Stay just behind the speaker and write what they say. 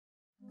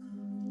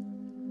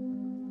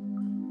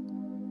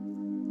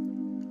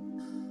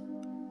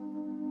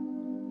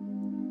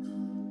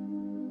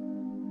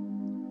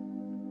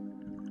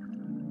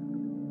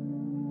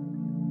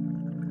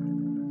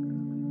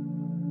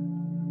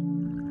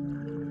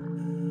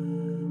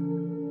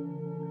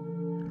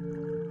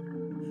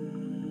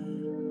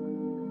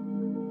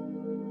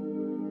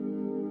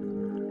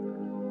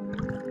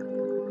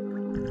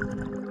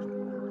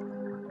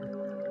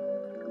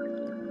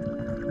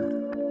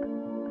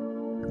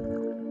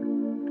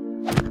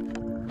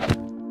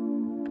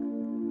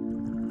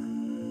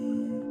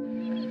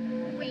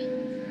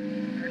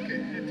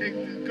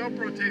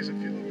GoPro takes a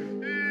few little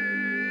bit.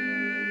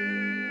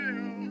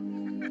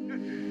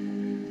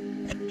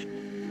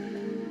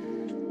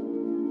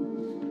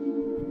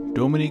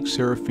 Dominique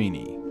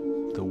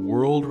Serafini, the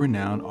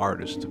world-renowned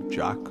artist of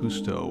Jacques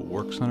Cousteau,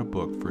 works on a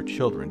book for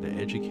children to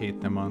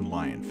educate them on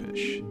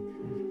lionfish.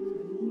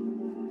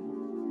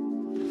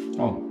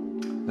 Oh,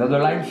 they're the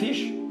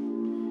lionfish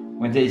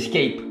when they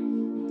escape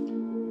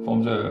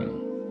from the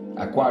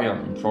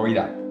aquarium in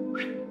Florida.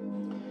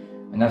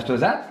 And after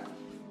that,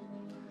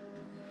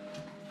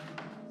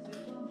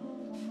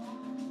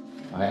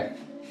 right,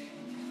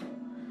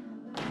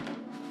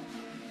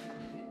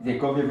 they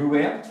come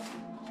everywhere.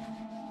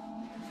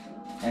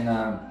 And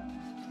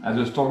as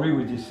a story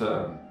with this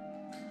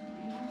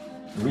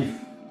reef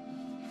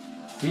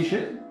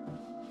fishes,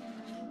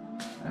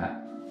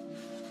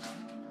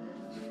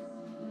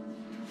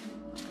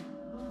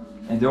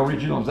 and the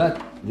origin of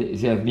that, they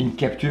have been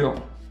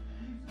captured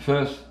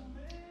first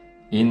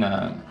in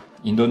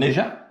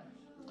Indonesia.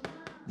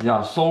 They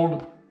are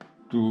sold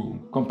to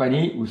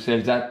company who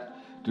sell that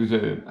to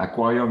the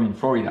aquarium in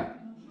Florida,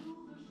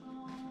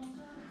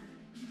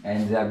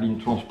 and they have been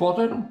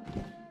transported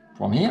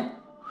from here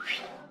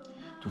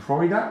to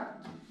Florida,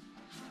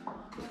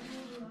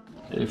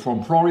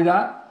 from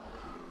Florida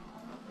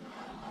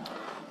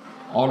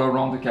all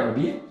around the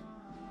Caribbean,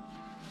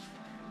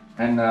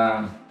 and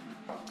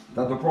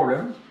that's the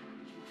problem.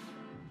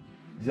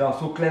 They are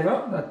so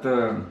clever that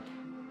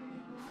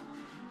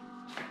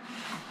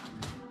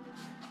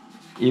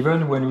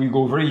even when we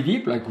go very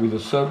deep, like with a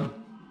sub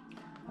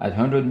at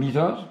 100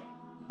 meters,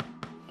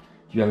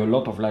 you have a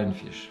lot of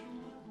lionfish.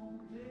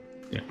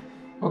 Yeah.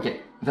 Okay,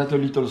 that's a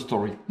little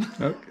story.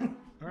 Okay.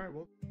 All right,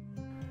 well.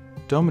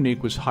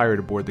 Dominique was hired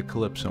aboard the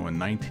Calypso in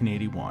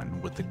 1981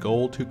 with the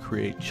goal to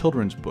create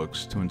children's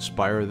books to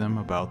inspire them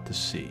about the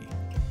sea.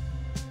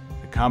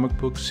 The comic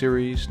book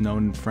series,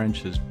 known in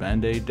French as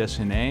Bande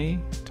Dessinée,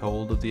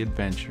 told of the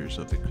adventures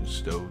of the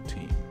Cousteau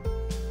team.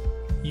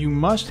 You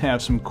must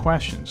have some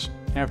questions.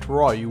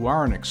 After all, you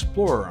are an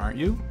explorer, aren't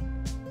you?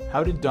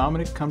 How did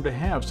Dominique come to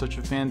have such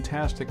a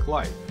fantastic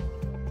life?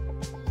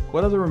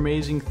 What other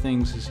amazing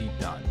things has he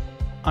done?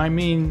 I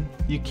mean,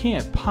 you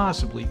can't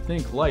possibly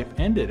think life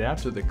ended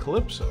after the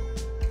Calypso.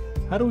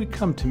 How do we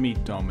come to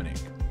meet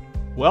Dominique?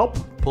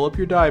 Welp, pull up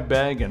your dive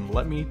bag and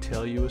let me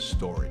tell you a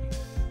story.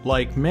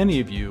 Like many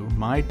of you,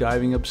 my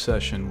diving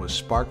obsession was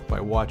sparked by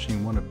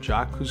watching one of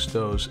Jacques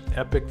Cousteau's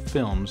epic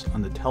films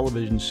on the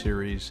television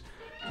series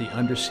The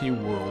Undersea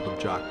World of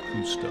Jacques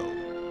Cousteau.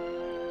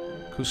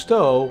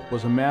 Cousteau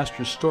was a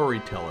master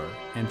storyteller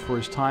and for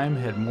his time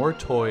had more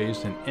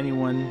toys than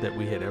anyone that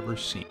we had ever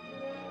seen.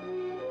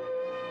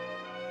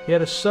 He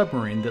had a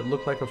submarine that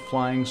looked like a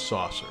flying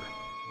saucer.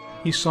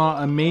 He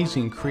saw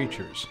amazing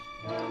creatures.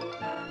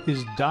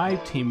 His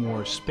dive team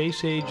wore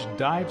space-age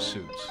dive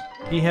suits.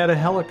 He had a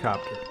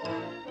helicopter.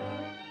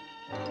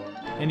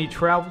 And he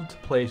traveled to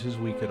places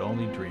we could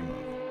only dream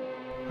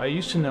of. I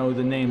used to know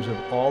the names of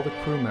all the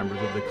crew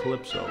members of the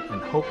Calypso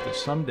and hoped that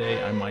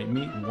someday I might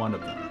meet one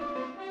of them.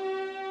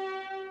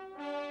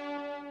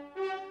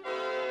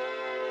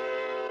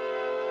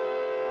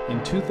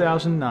 In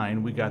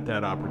 2009, we got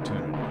that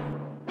opportunity.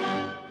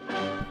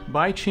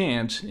 By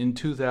chance, in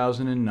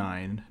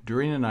 2009,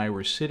 Doreen and I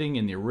were sitting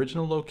in the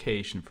original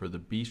location for the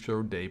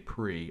Bistro des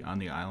Prix on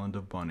the island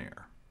of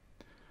Bonaire.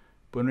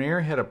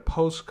 Bonaire had a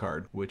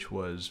postcard which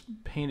was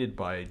painted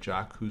by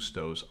Jacques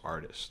Cousteau's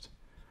artist.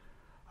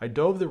 I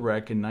dove the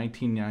wreck in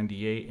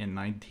 1998 and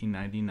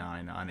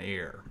 1999 on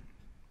air.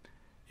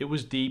 It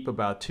was deep,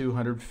 about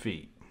 200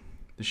 feet.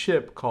 The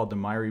ship, called the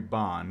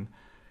Bond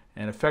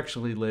and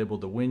affectionately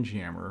labeled the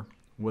Windjammer,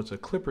 was a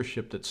clipper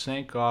ship that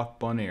sank off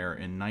Bonaire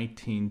in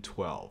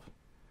 1912.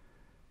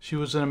 She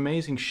was an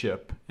amazing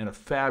ship and a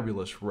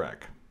fabulous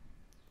wreck.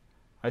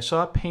 I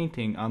saw a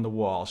painting on the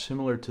wall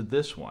similar to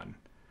this one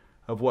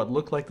of what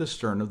looked like the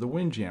stern of the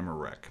Windjammer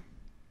wreck.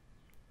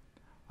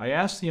 I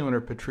asked the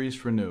owner, Patrice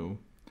Renou,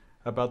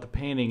 about the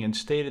painting and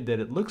stated that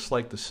it looks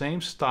like the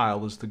same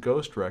style as the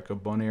ghost wreck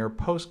of Bonaire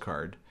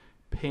postcard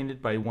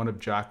painted by one of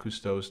Jacques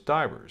Cousteau's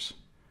divers.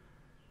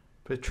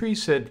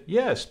 Patrice said,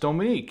 "Yes,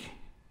 Dominique.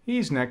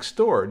 He's next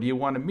door. Do you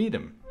want to meet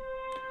him?"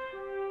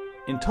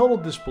 In total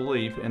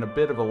disbelief and a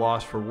bit of a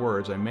loss for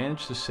words, I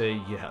managed to say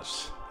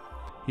yes.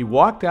 He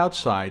walked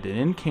outside and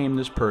in came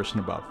this person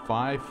about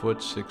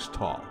 5'6"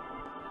 tall.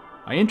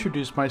 I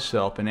introduced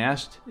myself and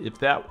asked if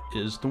that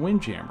is the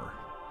Windjammer.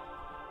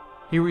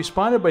 He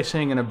responded by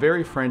saying in a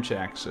very French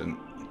accent,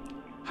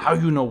 "How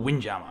you know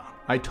Windjammer?"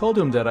 I told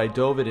him that I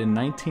dove it in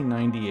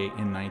 1998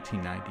 and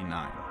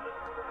 1999.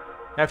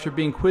 After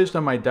being quizzed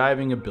on my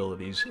diving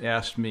abilities,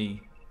 asked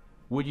me,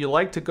 "Would you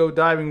like to go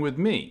diving with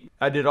me?"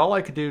 I did all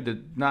I could do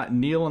to not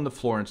kneel on the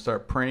floor and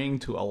start praying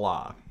to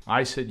Allah.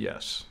 I said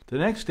yes. The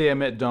next day I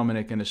met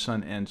Dominique and his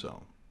son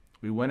Enzo.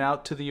 We went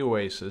out to the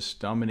Oasis,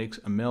 Dominique's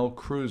Amel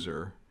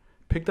cruiser,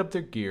 picked up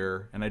their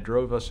gear, and I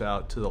drove us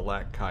out to the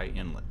Lac Cai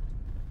Inlet.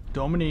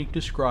 Dominique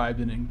described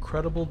an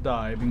incredible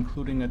dive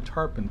including a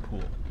tarpon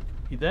pool.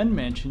 He then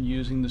mentioned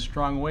using the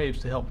strong waves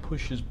to help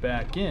push us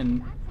back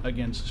in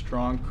against the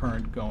strong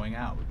current going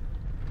out.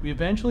 we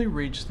eventually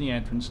reached the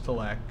entrance to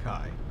Lac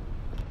Cai.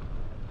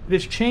 It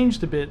has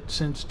changed a bit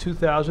since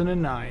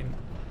 2009.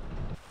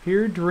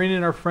 Here, Doreen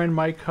and our friend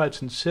Mike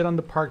Hudson sit on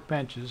the park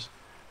benches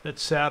that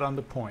sat on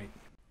the point.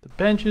 The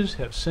benches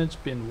have since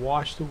been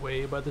washed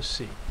away by the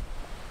sea.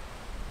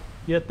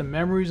 Yet the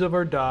memories of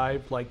our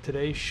dive, like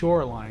today's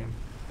shoreline,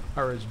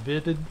 are as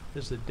vivid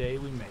as the day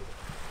we made it.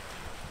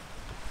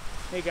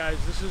 Hey guys,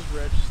 this is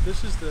Rich.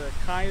 This is the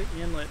Cai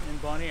Inlet in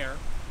Bonaire.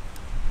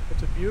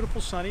 It's a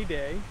beautiful sunny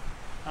day,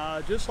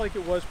 just like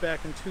it was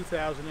back in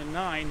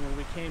 2009 when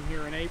we came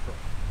here in April.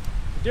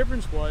 The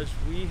difference was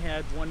we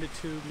had 1 to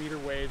 2 meter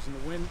waves and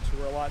the winds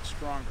were a lot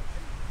stronger.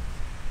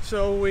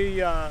 So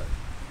we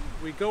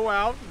go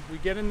out, we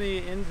get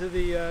into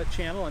the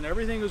channel, and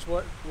everything is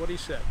what he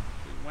said.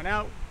 We went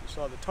out, we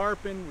saw the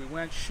tarpon, we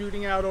went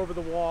shooting out over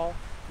the wall,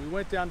 we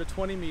went down to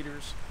 20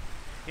 meters,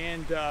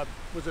 and it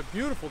was a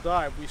beautiful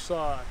dive. We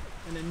saw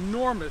an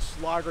enormous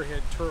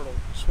loggerhead turtle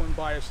swim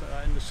by us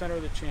in the center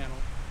of the channel.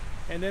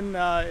 And then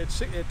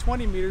at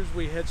 20 meters,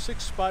 we had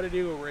 6 spotted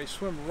eagle rays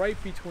swim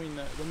right between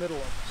the middle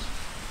of us.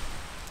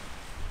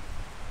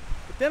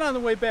 But then on the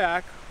way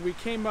back, we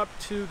came up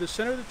to the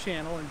center of the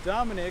channel, and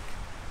Dominic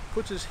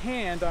puts his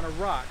hand on a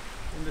rock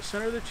in the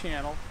center of the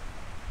channel,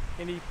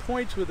 and he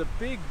points with a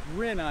big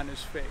grin on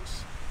his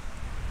face.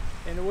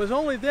 And it was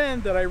only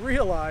then that I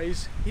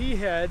realized he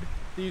had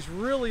these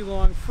really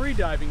long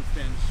freediving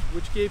fins,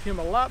 which gave him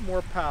a lot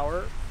more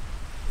power,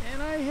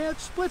 and I had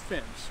split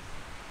fins.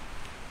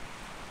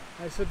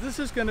 I said, this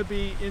is going to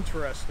be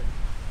interesting.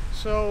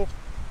 So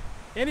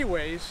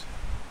anyways,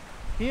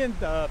 he and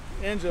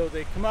Enzo,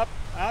 they come up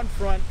out in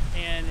front,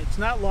 and it's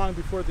not long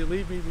before they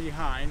leave me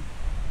behind,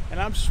 and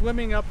I'm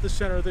swimming up the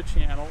center of the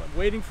channel and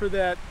waiting for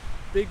that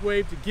big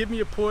wave to give me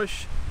a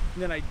push,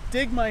 and then I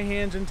dig my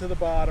hands into the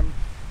bottom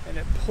and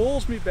it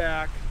pulls me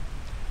back,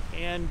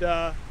 and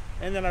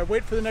then I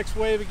wait for the next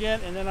wave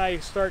again, and then I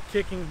start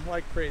kicking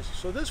like crazy.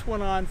 So this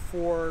went on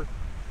for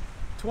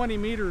 20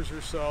 meters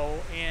or so,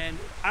 and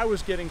I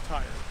was getting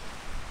tired.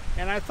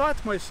 And I thought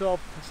to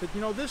myself, I said,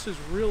 you know, this is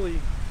really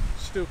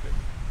stupid.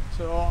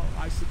 So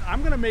I said, I'm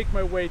going to make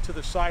my way to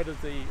the side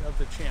of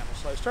the channel.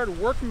 So I started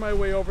working my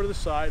way over to the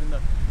side,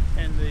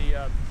 and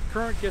the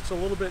current gets a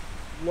little bit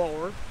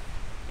lower,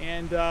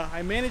 and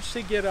I managed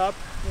to get up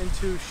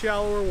into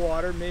shallower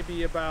water,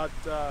 maybe about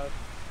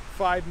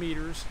 5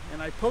 meters,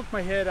 and I poked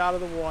my head out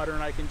of the water,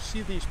 and I can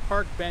see these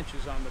park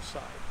benches on the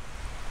side.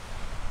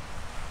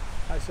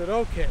 I said,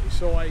 okay,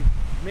 so I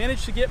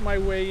managed to get my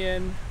way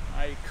in.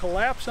 I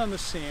collapse on the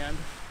sand,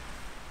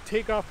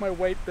 take off my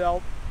weight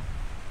belt,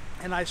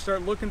 and I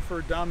start looking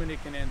for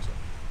Dominique and Enzo.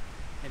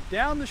 And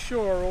down the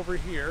shore over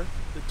here,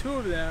 the two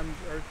of them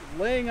are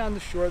laying on the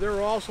shore.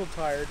 They're also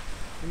tired,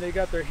 and they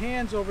got their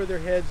hands over their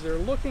heads. They're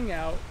looking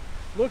out,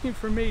 looking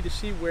for me to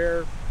see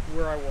where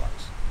I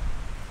was.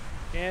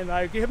 And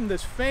I give them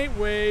this faint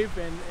wave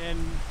and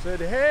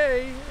said,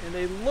 hey, and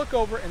they look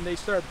over and they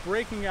start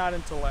breaking out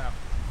into laughter.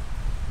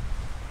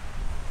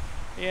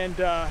 And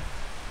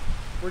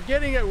we're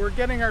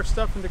getting our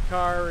stuff in the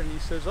car, and he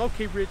says,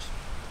 okay, Rich,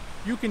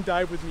 you can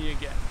dive with me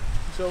again.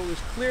 So it was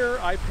clear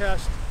I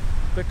passed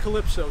the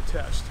Calypso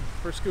test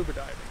for scuba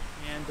diving,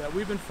 and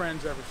we've been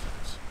friends ever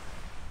since.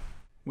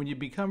 When you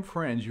become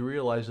friends, you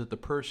realize that the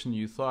person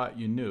you thought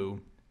you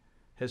knew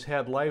has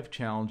had life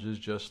challenges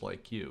just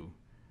like you,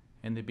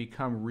 and they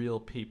become real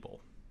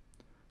people.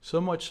 So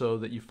much so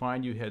that you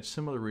find you had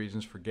similar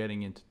reasons for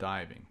getting into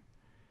diving.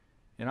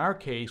 In our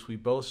case, we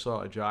both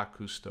saw a Jacques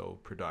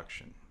Cousteau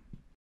production.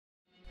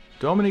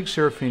 Dominique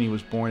Serafini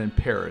was born in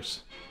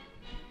Paris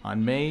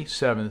on May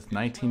 7,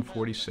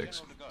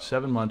 1946,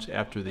 7 months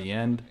after the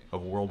end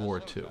of World War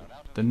II.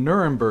 The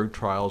Nuremberg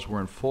trials were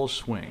in full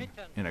swing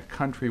in a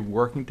country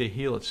working to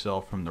heal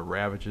itself from the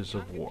ravages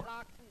of war.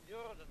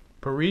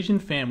 Parisian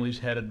families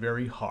had it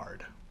very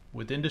hard.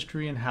 With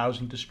industry and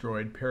housing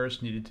destroyed,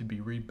 Paris needed to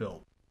be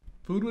rebuilt.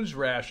 Food was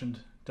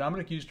rationed.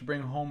 Dominic used to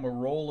bring home a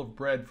roll of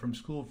bread from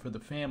school for the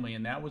family,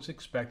 and that was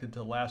expected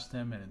to last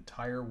them an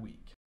entire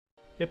week.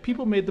 Yet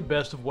people made the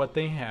best of what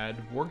they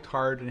had, worked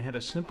hard, and had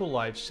a simple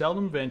life,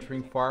 seldom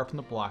venturing far from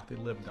the block they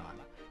lived on,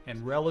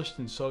 and relished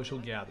in social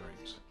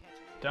gatherings.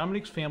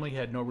 Dominic's family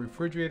had no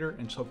refrigerator,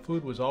 and so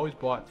food was always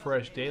bought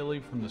fresh daily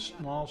from the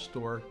small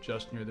store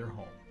just near their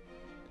home.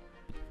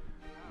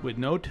 With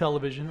no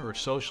television or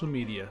social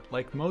media,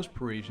 like most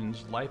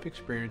Parisians, life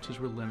experiences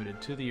were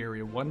limited to the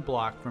area 1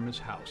 block from his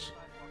house,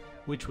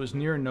 which was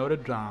near Notre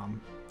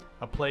Dame,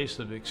 a place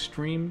of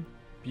extreme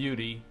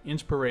beauty,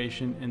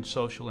 inspiration, and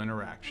social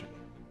interaction.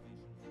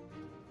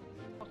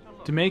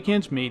 To make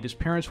ends meet, his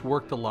parents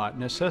worked a lot,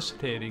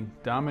 necessitating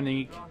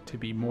Dominique to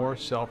be more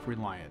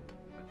self-reliant.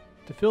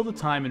 To fill the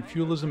time and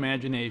fuel his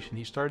imagination,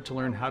 he started to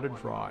learn how to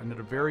draw, and at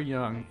a very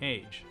young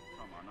age,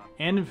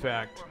 and in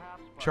fact,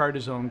 chart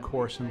his own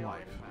course in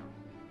life.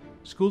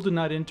 School did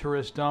not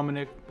interest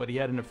Dominic, but he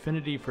had an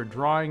affinity for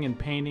drawing and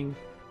painting.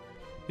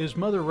 His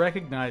mother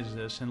recognized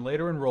this and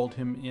later enrolled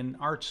him in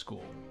art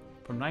school.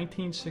 From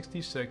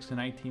 1966 to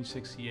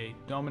 1968,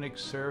 Dominique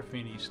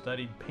Serafini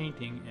studied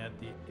painting at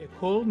the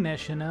École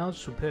Nationale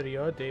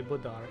Supérieure des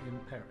Beaux-Arts in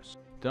Paris.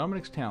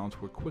 Dominic's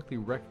talents were quickly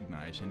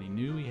recognized, and he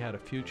knew he had a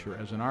future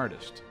as an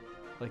artist.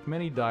 Like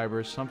many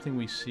divers, something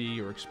we see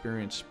or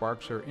experience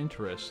sparks our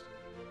interest,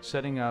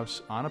 setting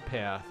us on a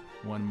path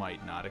one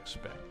might not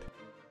expect.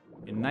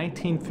 In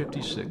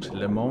 1956,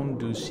 Le Monde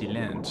du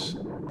Silence,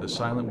 The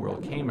Silent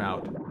World, came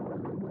out,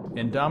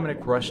 and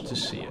Dominique rushed to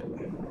see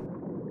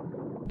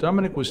it.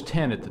 Dominique was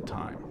 10 at the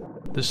time.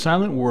 The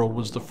Silent World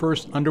was the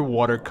first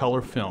underwater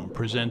color film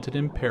presented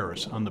in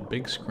Paris on the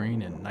big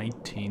screen in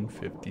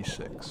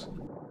 1956.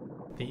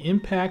 The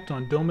impact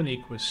on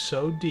Dominique was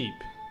so deep,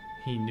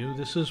 he knew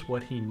this is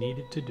what he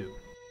needed to do.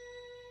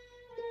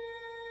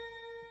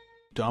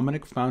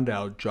 Dominique found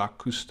out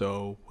Jacques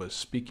Cousteau was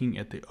speaking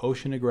at the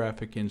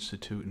Oceanographic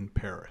Institute in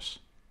Paris.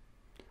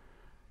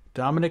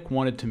 Dominique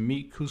wanted to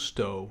meet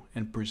Cousteau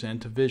and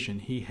present a vision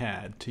he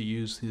had to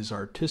use his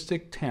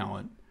artistic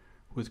talent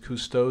with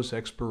Cousteau's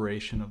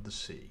exploration of the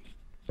sea.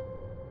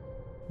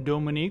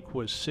 Dominique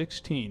was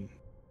 16.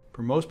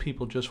 For most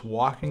people, just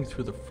walking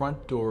through the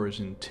front door is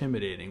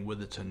intimidating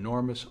with its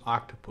enormous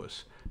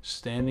octopus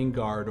standing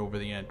guard over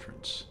the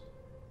entrance.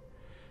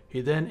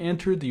 He then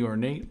entered the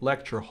ornate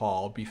lecture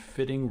hall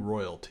befitting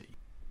royalty.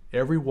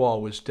 Every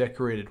wall was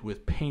decorated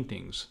with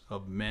paintings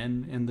of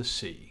men and the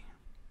sea.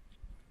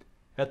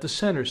 At the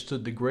center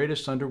stood the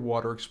greatest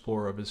underwater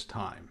explorer of his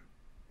time.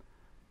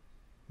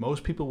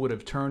 Most people would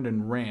have turned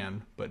and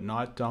ran, but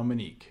not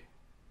Dominique.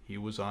 He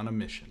was on a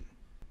mission.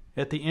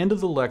 At the end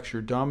of the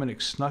lecture,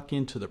 Dominique snuck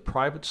into the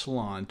private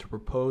salon to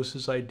propose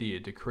his idea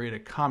to create a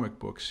comic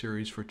book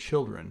series for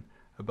children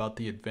about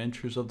the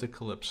adventures of the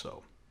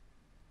Calypso.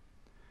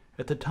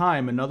 At the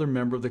time, another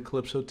member of the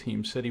Calypso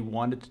team said he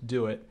wanted to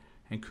do it,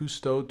 and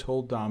Cousteau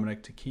told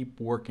Dominique to keep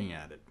working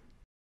at it.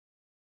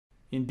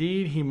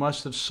 Indeed, he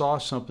must have saw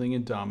something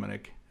in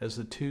Dominique, as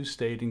the two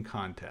stayed in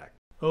contact.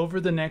 Over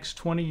the next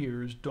 20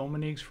 years,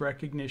 Dominique's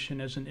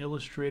recognition as an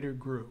illustrator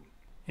grew.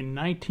 In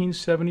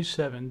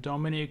 1977,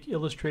 Dominique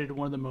illustrated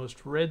one of the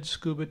most read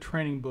scuba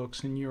training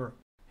books in Europe.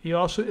 He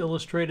also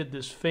illustrated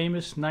this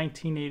famous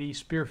 1980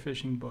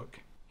 spearfishing book.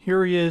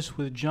 Here he is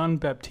with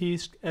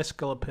Jean-Baptiste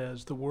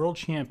Escalapes, the world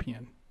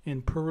champion,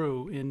 in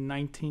Peru in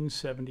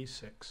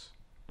 1976.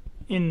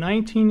 In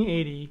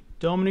 1980,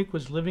 Dominique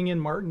was living in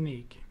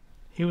Martinique.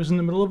 He was in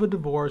the middle of a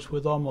divorce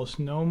with almost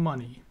no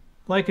money.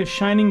 Like a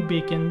shining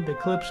beacon, the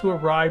Calypso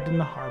arrived in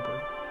the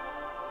harbor.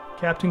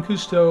 Captain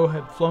Cousteau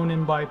had flown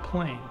in by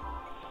plane.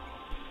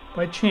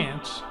 By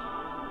chance,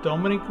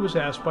 Dominique was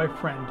asked by a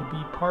friend to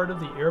be part of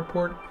the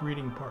airport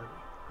greeting party.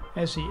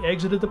 As he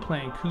exited the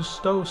plane,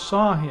 Cousteau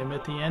saw him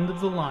at the end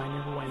of the line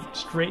and went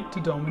straight to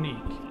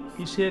Dominique.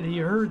 He said he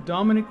heard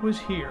Dominique was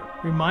here,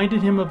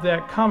 reminded him of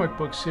that comic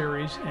book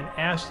series, and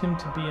asked him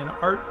to be an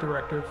art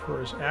director for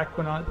his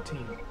Aquanaut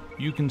team.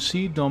 You can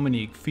see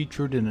Dominique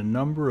featured in a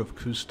number of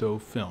Cousteau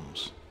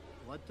films.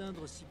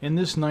 In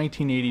this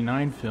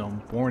 1989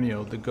 film,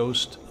 Borneo, the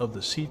Ghost of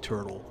the Sea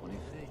Turtle,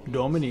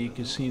 Dominique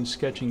is seen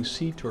sketching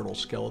sea turtle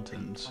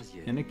skeletons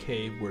in a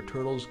cave where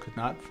turtles could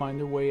not find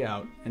their way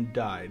out and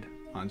died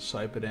on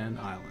Saipadan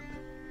Island.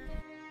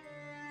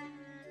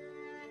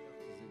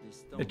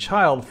 A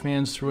child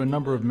fans through a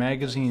number of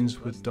magazines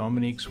with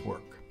Dominique's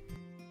work.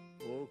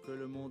 Oh, que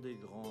le monde est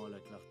grand à la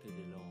clarté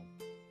des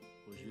lampes,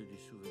 aux yeux du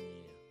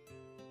souvenir,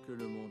 que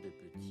le monde est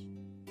petit.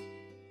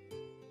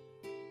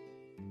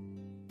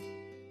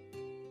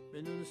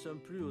 Mais nous ne sommes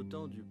plus au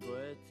temps du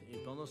poète, et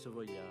pendant ce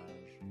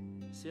voyage,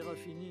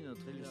 Serafini,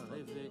 notre illustrateur,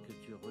 rêvait que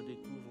tu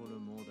redécouvres le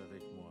monde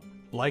avec moi.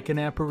 Like an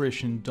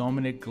apparition,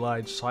 Dominique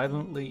glides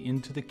silently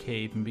into the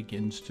cave and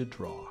begins to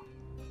draw.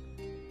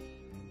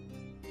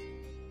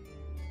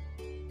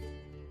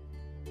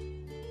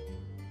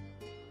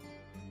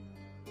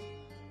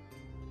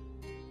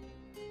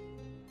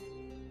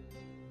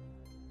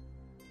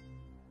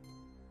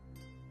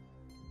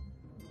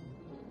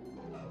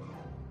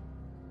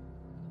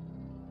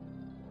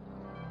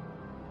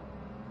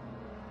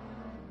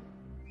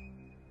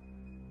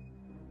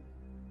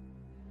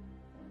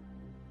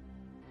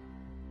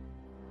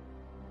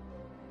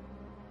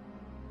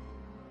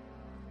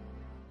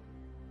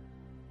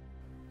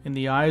 In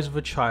the eyes of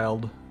a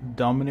child,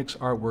 Dominique's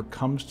artwork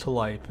comes to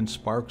life and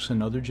sparks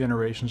another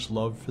generation's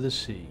love for the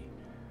sea,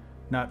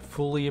 not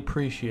fully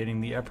appreciating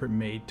the effort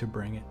made to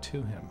bring it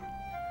to him.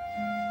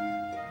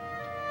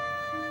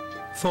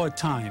 For a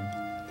time,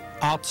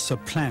 art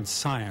supplants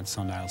science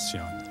on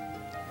Alcyone.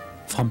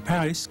 From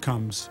Paris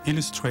comes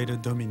illustrator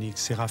Dominique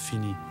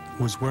Serafini,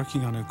 who is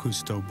working on a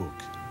Cousteau book.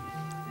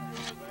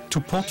 To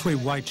portray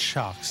white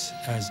sharks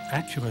as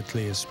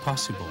accurately as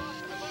possible,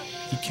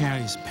 he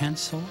carries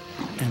pencil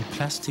and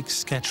plastic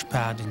sketch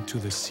pad into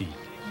the sea.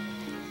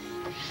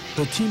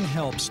 The team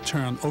helps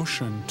turn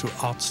ocean to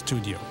art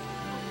studio.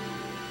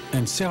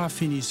 And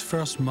Serafini's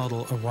first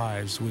model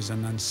arrives with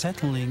an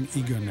unsettling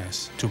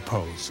eagerness to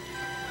pose.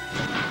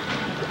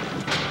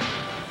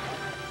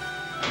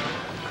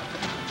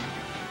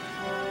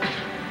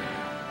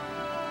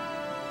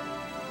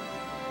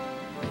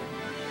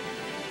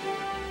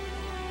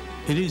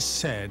 It is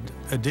said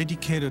a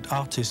dedicated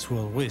artist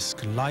will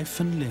risk life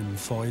and limb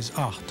for his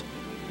art.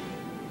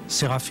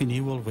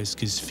 Serafini will risk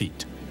his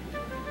feet.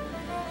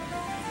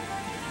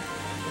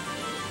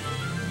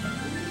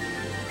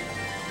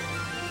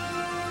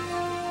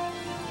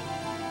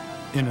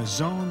 in a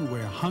zone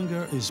where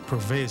hunger is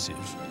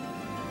pervasive,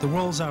 the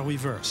roles are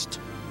reversed.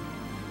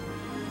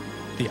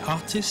 The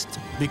artist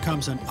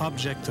becomes an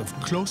object of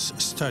close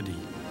study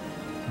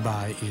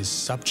by his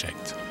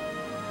subject.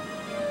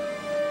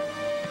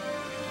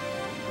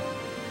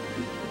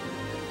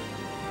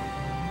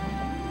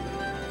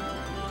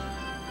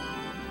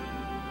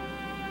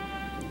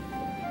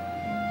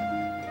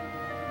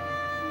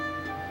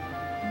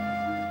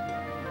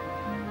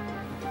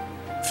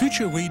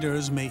 Future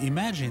readers may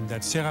imagine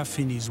that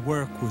Serafini's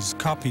work was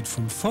copied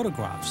from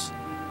photographs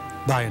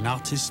by an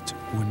artist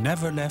who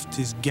never left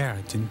his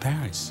garret in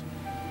Paris.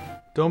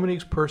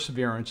 Dominique's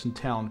perseverance and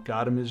talent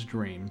got him his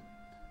dream.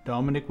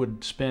 Dominique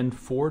would spend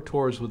 4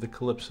 tours with the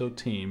Calypso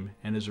team,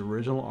 and his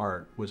original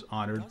art was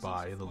honored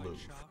by the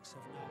Louvre.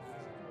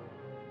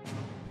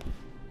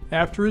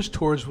 After his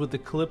tours with the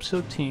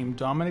Calypso team,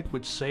 Dominique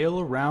would sail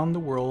around the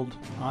world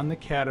on the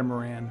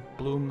catamaran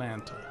Blue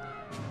Manta,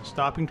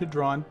 stopping to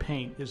draw and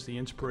paint as the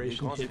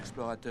inspiration hit.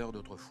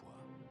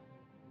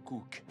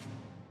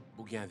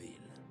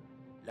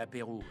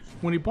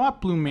 When he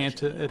bought Blue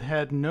Manta, it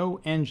had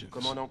no engines.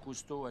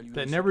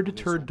 That never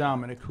deterred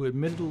Dominique, who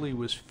admittedly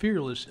was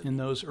fearless in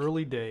those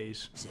early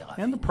days,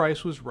 and the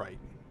price was right.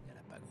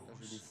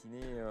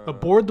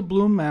 Aboard the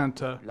Blue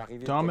Manta,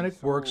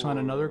 Dominique works on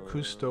another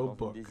Cousteau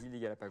book.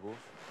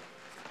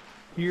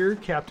 Here,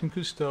 Captain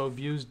Cousteau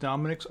views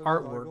Dominique's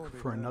artwork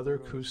for another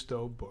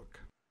Cousteau book.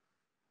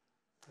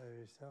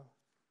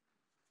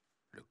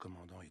 Le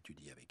commandant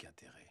étudie avec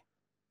intérêt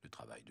le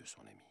travail de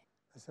son ami.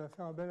 Ça va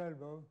faire un bel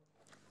album.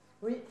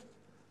 Oui.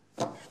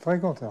 Je suis très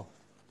content.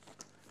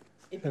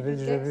 Et puis le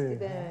texte,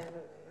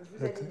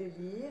 vous allez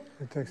le lire.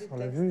 Le texte, on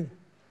l'a vu.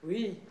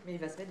 Oui, mais il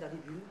va se mettre dans les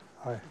bulles.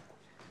 Ouais.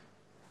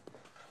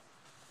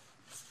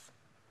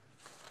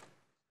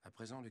 À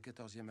présent, le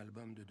 14e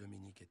album de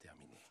Dominique est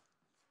terminé.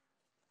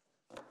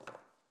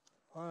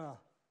 Voilà.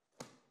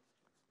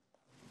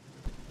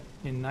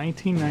 In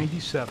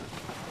 1997,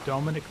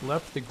 Dominique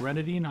left the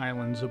Grenadine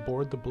Islands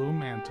aboard the Blue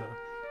Manta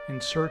in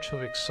search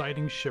of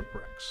exciting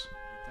shipwrecks.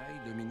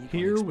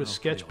 Here, with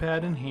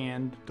sketchpad in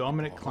hand,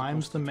 Dominique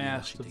climbs the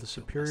mast of the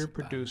Superior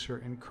Producer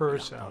in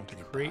Curaçao to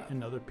create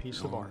another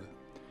piece of art.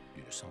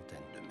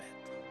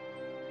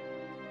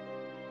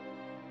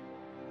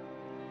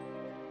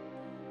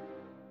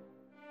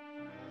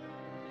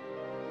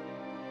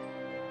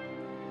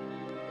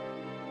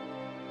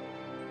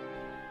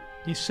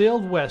 He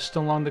sailed west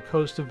along the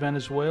coast of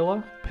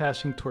Venezuela,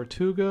 passing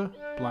Tortuga,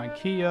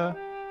 Blanquilla,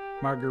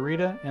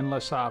 Margarita, and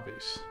Las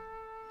Aves.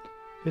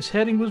 His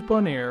heading was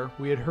Bonaire.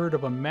 We had heard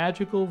of a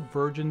magical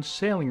virgin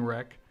sailing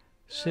wreck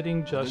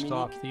sitting just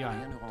off the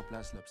island.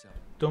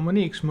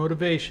 Dominique's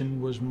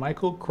motivation was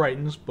Michael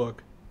Crichton's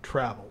book,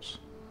 Travels.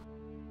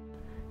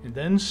 And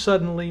then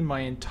suddenly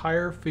my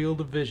entire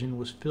field of vision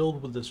was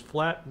filled with this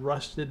flat,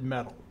 rusted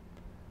metal.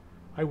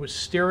 I was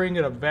staring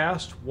at a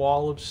vast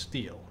wall of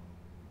steel.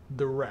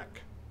 The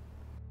wreck.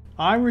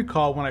 I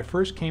recall when I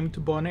first came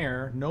to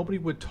Bonaire, nobody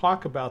would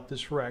talk about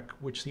this wreck,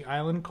 which the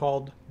island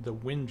called the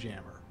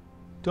Windjammer.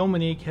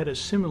 Dominique had a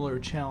similar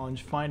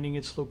challenge finding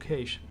its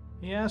location.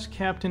 He asked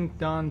Captain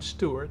Don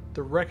Stewart,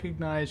 the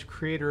recognized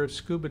creator of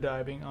scuba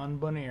diving on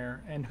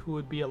Bonaire and who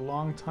would be a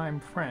longtime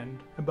friend,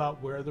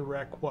 about where the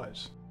wreck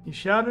was. He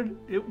shouted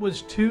it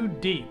was too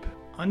deep.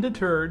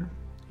 Undeterred,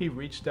 he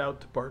reached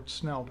out to Bart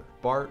Snelder.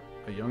 Bart,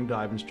 a young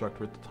dive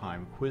instructor at the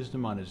time, quizzed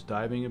him on his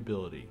diving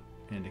ability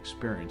and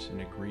experience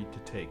and agreed to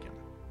take him.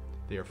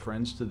 They are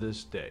friends to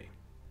this day.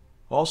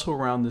 Also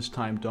around this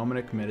time,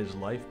 Dominique met his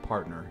life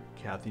partner,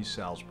 Cathy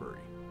Salisbury.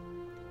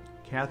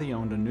 Cathy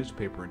owned a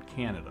newspaper in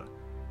Canada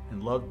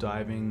and loved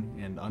diving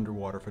and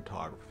underwater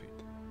photography.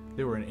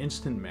 They were an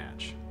instant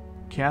match.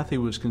 Cathy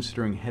was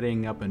considering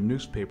heading up a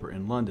newspaper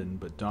in London,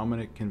 but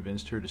Dominique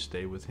convinced her to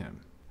stay with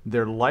him.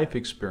 Their life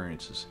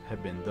experiences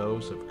have been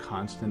those of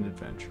constant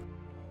adventure.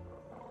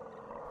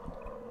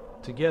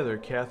 Together,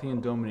 Cathy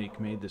and Dominique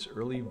made this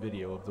early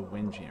video of the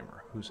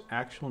Windjammer, whose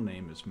actual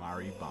name is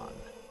Marie Bond.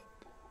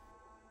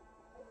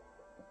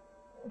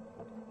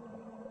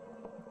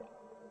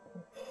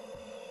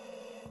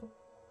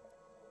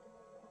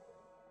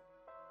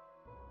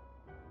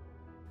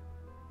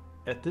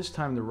 At this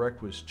time, the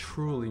wreck was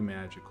truly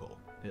magical.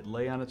 It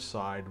lay on its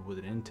side with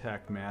an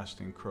intact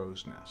mast and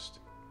crow's nest.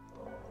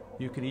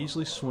 You could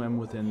easily swim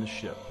within the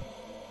ship.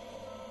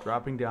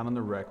 Dropping down on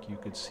the wreck, you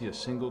could see a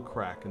single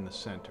crack in the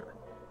center.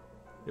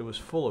 It was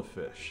full of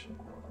fish.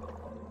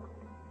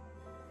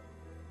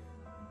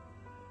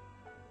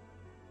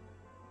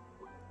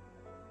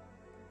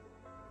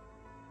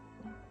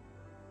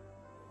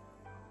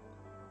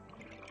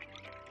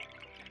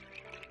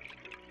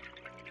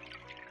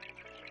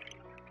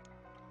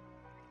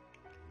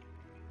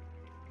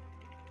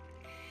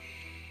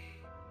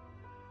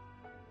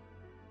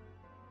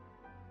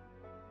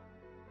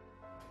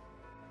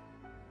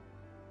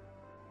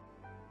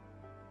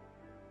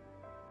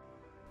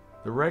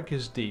 The wreck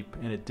is deep,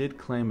 and it did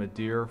claim a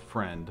dear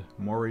friend,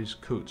 Maurice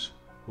Coutts,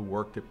 who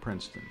worked at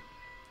Princeton.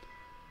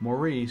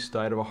 Maurice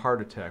died of a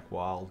heart attack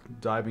while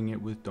diving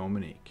it with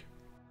Dominique.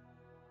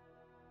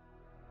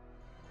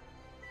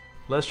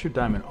 Lester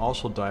Diamond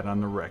also died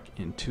on the wreck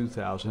in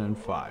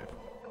 2005.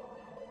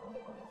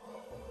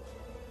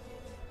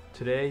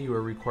 Today, you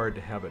are required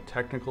to have a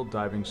technical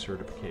diving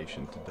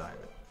certification to dive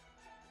it.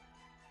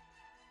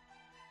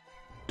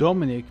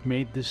 Dominique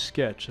made this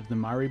sketch of the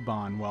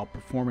Maribon while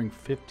performing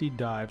 50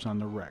 dives on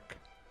the wreck.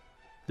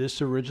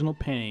 This original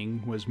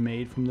painting was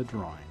made from the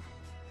drawing.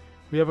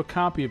 We have a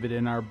copy of it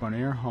in our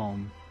Bonaire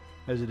home,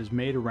 as it is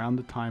made around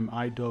the time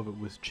I dove it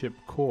with Chip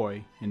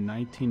Coy in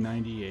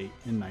 1998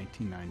 and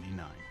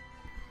 1999.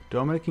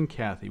 Dominique and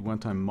Cathy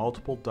went on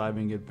multiple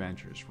diving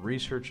adventures,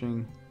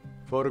 researching,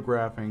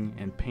 photographing,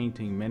 and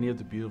painting many of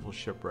the beautiful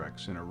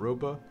shipwrecks in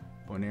Aruba,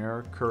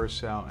 Bonaire,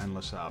 Curacao, and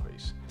Les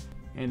Aves,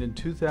 and in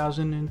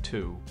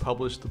 2002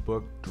 published the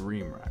book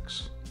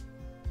Dreamwrecks.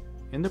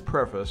 In the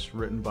preface,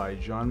 written by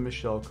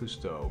Jean-Michel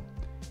Cousteau,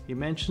 he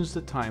mentions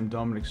the time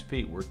Dominique's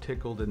feet were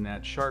tickled in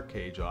that shark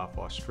cage off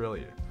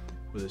Australia,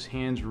 with his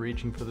hands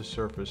reaching for the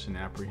surface in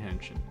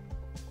apprehension.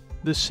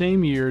 The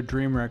same year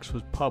Dreamwrecks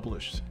was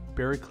published,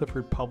 Barry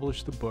Clifford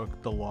published the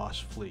book The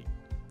Lost Fleet.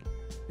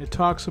 It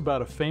talks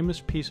about a famous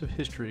piece of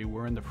history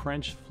wherein the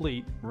French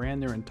fleet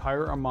ran their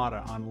entire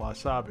armada on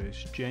Les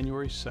Aves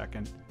January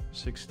 2nd,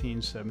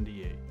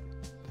 1678.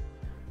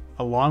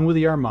 Along with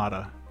the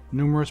armada,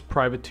 numerous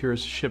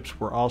privateers' ships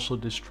were also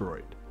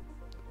destroyed.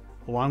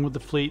 Along with the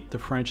fleet, the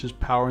French's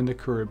power in the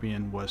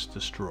Caribbean was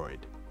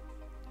destroyed.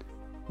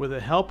 With the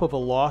help of a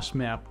lost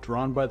map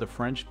drawn by the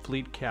French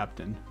fleet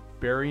captain,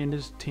 Barry and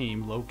his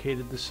team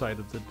located the site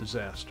of the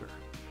disaster.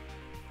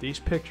 These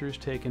pictures,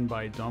 taken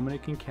by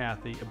Dominique and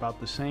Cathy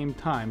about the same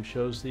time,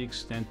 shows the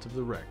extent of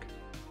the wreck.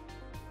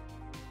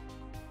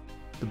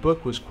 The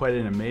book was quite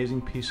an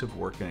amazing piece of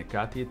work, and it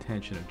got the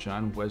attention of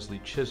John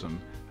Wesley Chisholm,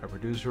 a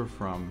producer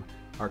from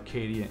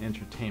Arcadia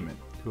Entertainment,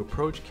 who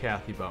approached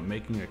Cathy about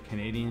making a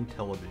Canadian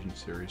television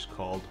series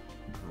called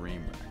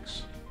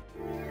Dreamwrecks.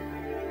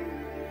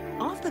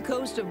 Off the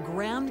coast of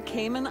Grand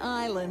Cayman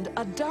Island,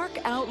 a dark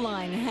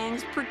outline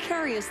hangs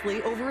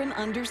precariously over an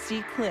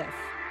undersea cliff.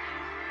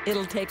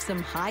 It'll take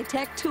some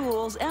high-tech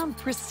tools and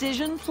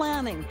precision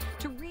planning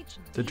to reach.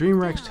 The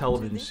Dreamwrecks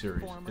television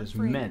series is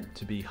meant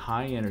to be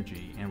high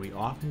energy, and we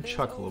often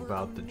chuckle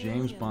about the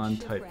James Bond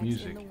type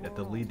music at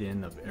the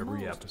lead-in of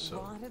every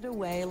episode. Rotted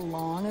away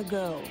long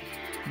ago,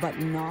 but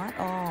not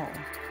all.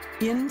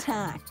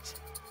 Intact,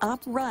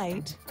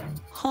 upright,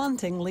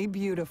 hauntingly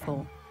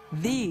beautiful.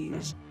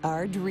 These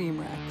are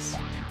Dreamwrecks.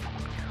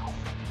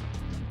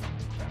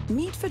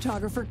 Meet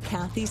photographer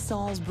Cathy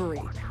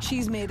Salisbury.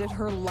 She's made it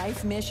her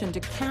life mission to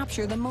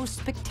capture the most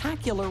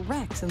spectacular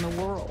wrecks in the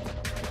world.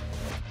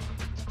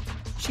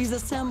 She's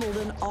assembled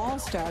an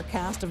all-star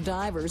cast of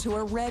divers who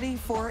are ready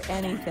for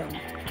anything.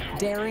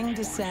 Daring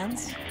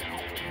descents,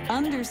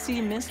 undersea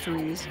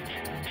mysteries,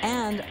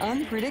 and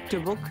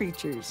unpredictable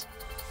creatures.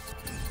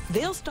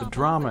 The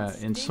drama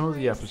in some of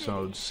the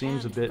episodes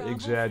seems a bit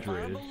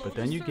exaggerated, but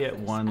then you get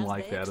one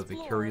like that of the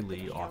Carrie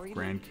Lee off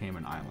Grand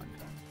Cayman Island.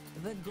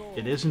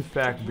 It is in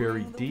fact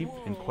very deep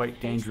and quite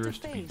dangerous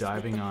to be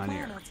diving on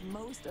air.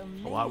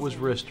 A lot was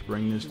risked to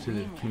bring this to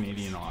the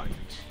Canadian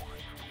audience.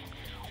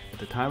 At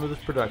the time of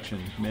this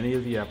production, many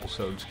of the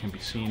episodes can be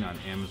seen on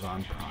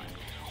Amazon Prime.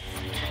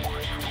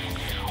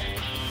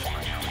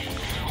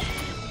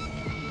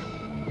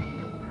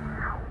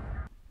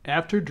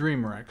 After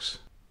Dreamwrecks,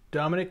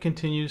 Dominique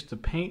continues to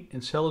paint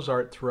and sell his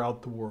art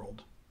throughout the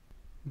world.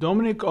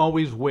 Dominique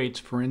always waits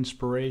for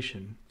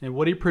inspiration, and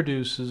what he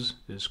produces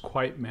is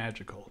quite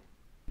magical.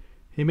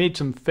 He made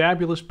some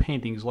fabulous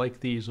paintings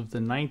like these of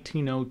the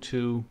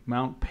 1902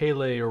 Mount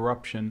Pelée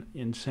eruption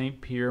in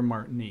Saint Pierre,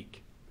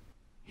 Martinique.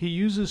 He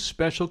uses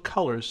special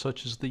colors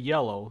such as the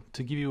yellow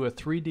to give you a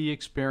 3D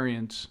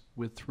experience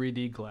with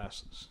 3D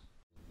glasses.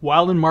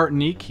 While in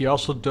Martinique, he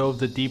also dove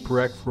the deep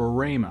wreck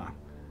Roraima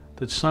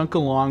that sunk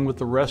along with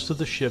the rest of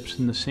the ships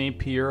in the Saint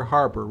Pierre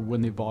harbor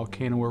when the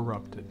volcano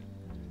erupted.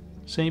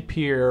 Saint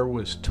Pierre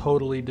was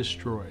totally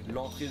destroyed.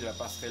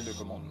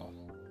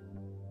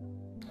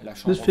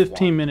 This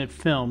 15-minute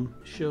film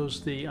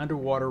shows the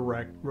underwater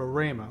wreck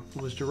Roraima.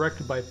 It was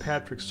directed by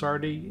Patrick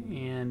Sardi,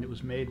 and it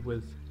was made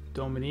with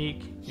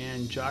Dominique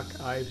and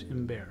Jacques-Yves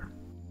Cousteau.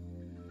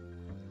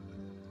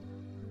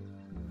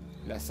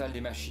 La salle des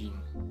machines,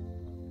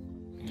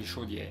 les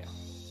chaudières.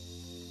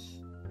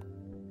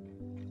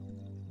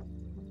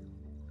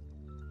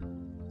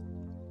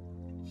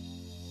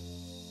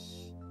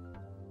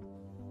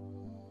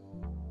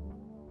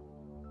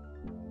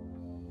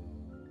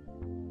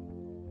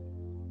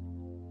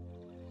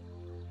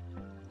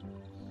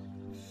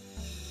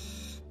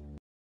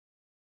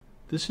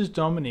 This is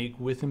Dominique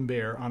with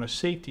Cousteau on a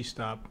safety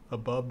stop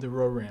above the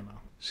Roraima,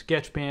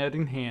 sketchpad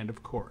in hand,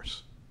 of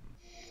course.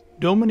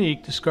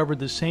 Dominique discovered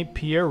the Saint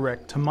Pierre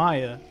wreck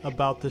Amaya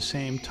about the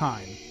same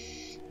time.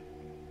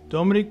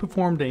 Dominique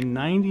performed a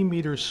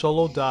 90-meter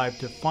solo dive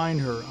to find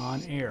her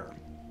on air.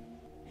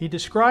 He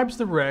describes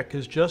the wreck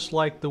as just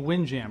like the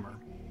Windjammer.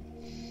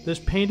 This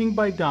painting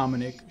by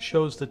Dominique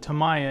shows the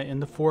Amaya in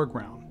the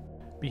foreground.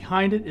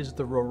 Behind it is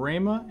the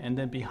Roraima, and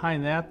then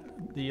behind that,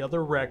 the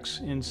other wrecks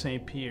in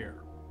Saint Pierre.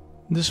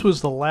 This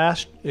was the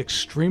last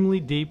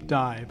extremely deep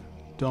dive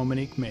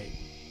Dominique made.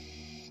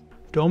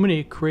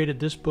 Dominique created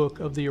this book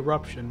of the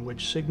eruption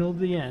which signaled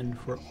the end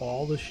for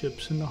all the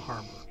ships in the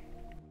harbor.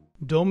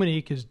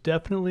 Dominique is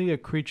definitely a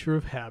creature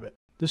of habit.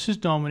 This is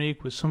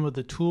Dominique with some of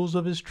the tools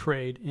of his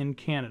trade in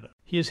Canada.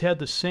 He has had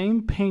the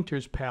same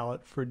painter's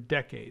palette for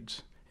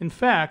decades. In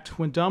fact,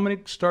 when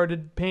Dominique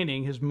started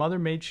painting, his mother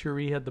made sure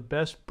he had the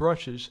best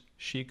brushes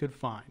she could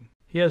find.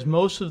 He has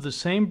most of the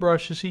same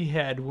brushes he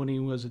had when he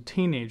was a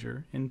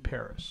teenager in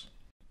Paris.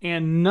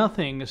 And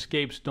nothing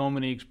escapes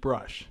Dominique's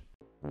brush.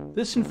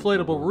 This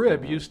inflatable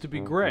rib used to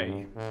be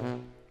gray.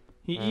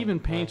 He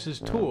even paints his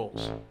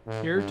tools.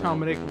 Here,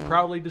 Dominique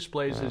proudly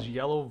displays his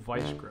yellow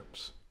vice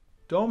grips.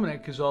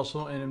 Dominique is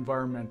also an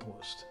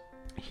environmentalist.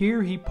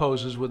 Here he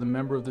poses with a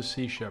member of the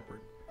Sea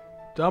Shepherd.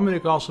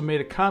 Dominique also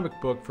made a comic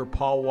book for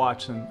Paul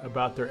Watson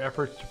about their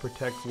efforts to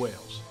protect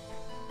whales.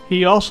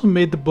 He also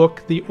made the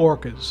book The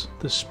Orcas,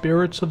 The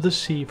Spirits of the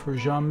Sea for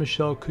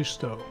Jean-Michel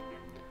Cousteau,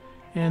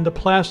 and The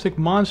Plastic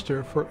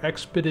Monster for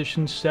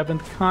Expedition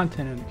 7th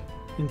Continent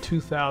in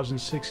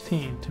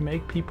 2016 to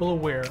make people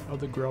aware of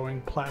the growing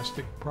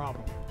plastic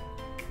problem.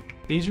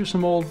 These are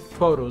some old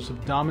photos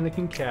of Dominique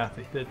and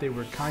Cathy that they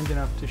were kind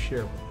enough to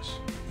share with us.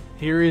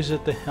 Here he is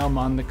at the helm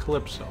on the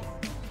Calypso.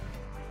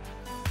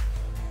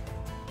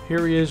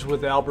 Here he is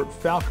with Albert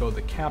Falco,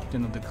 the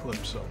captain of the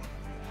Calypso.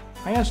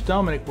 I asked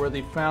Dominique where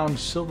they found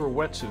silver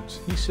wetsuits.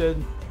 He said,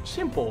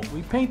 "Simple,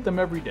 we paint them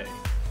every day."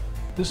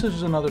 This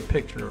is another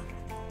picture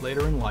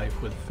later in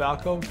life with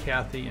Falco,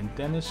 Cathy, and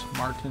Dennis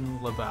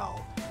Martin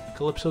Laval,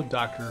 Calypso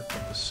doctor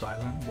of the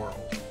silent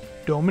world.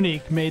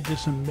 Dominique made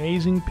this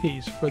amazing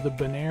piece for the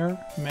Bonaire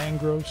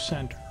Mangrove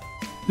Center.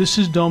 This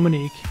is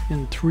Dominique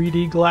in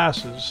 3D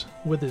glasses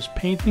with his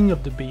painting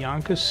of the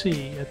Bianca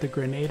Sea at the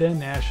Grenada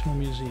National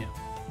Museum.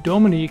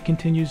 Dominique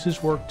continues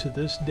his work to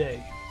this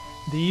day.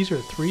 These are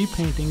 3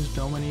 paintings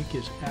Dominique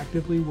is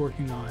actively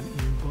working on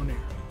in Bonaire.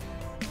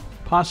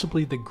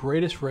 Possibly the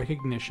greatest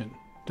recognition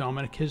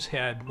Dominique has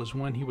had was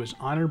when he was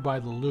honored by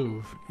the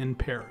Louvre in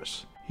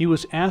Paris. He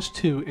was asked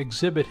to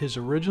exhibit his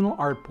original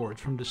artboards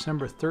from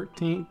December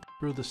 13th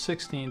through the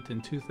 16th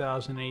in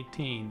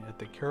 2018 at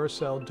the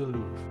Carousel du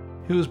Louvre.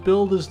 He was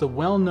billed as the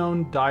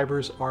well-known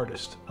diver's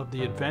artist of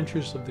the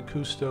Adventures of the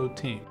Cousteau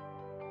team.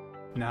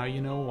 Now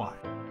you know why.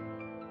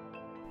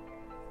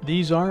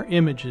 These are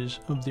images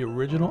of the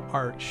original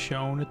art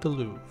shown at the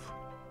Louvre.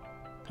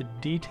 The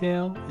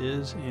detail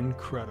is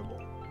incredible.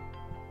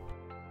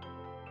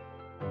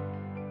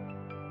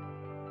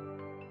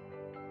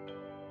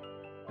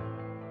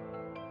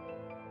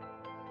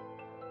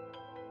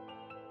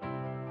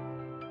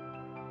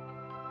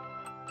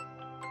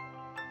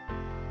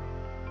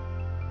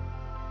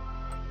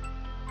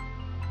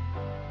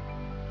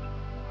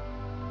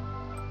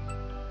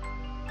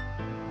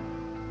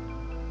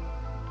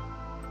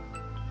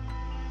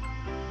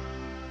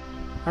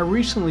 I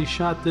recently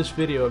shot this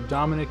video of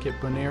Dominique at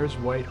Bonaire's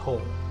White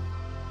Hole.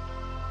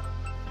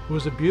 It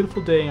was a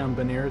beautiful day on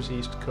Bonaire's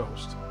east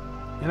coast.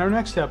 In our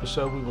next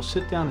episode, we will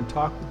sit down and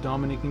talk with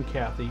Dominique and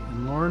Cathy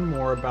and learn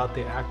more about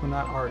the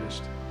Aquanaut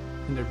Artist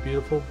and their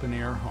beautiful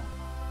Bonaire home.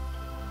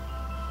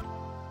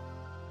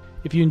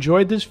 If you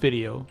enjoyed this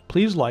video,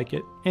 please like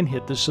it and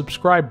hit the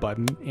subscribe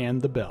button and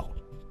the bell.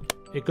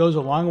 It goes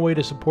a long way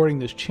to supporting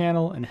this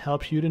channel and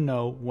helps you to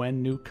know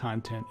when new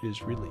content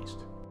is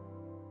released.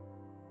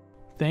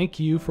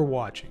 Thank you for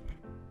watching.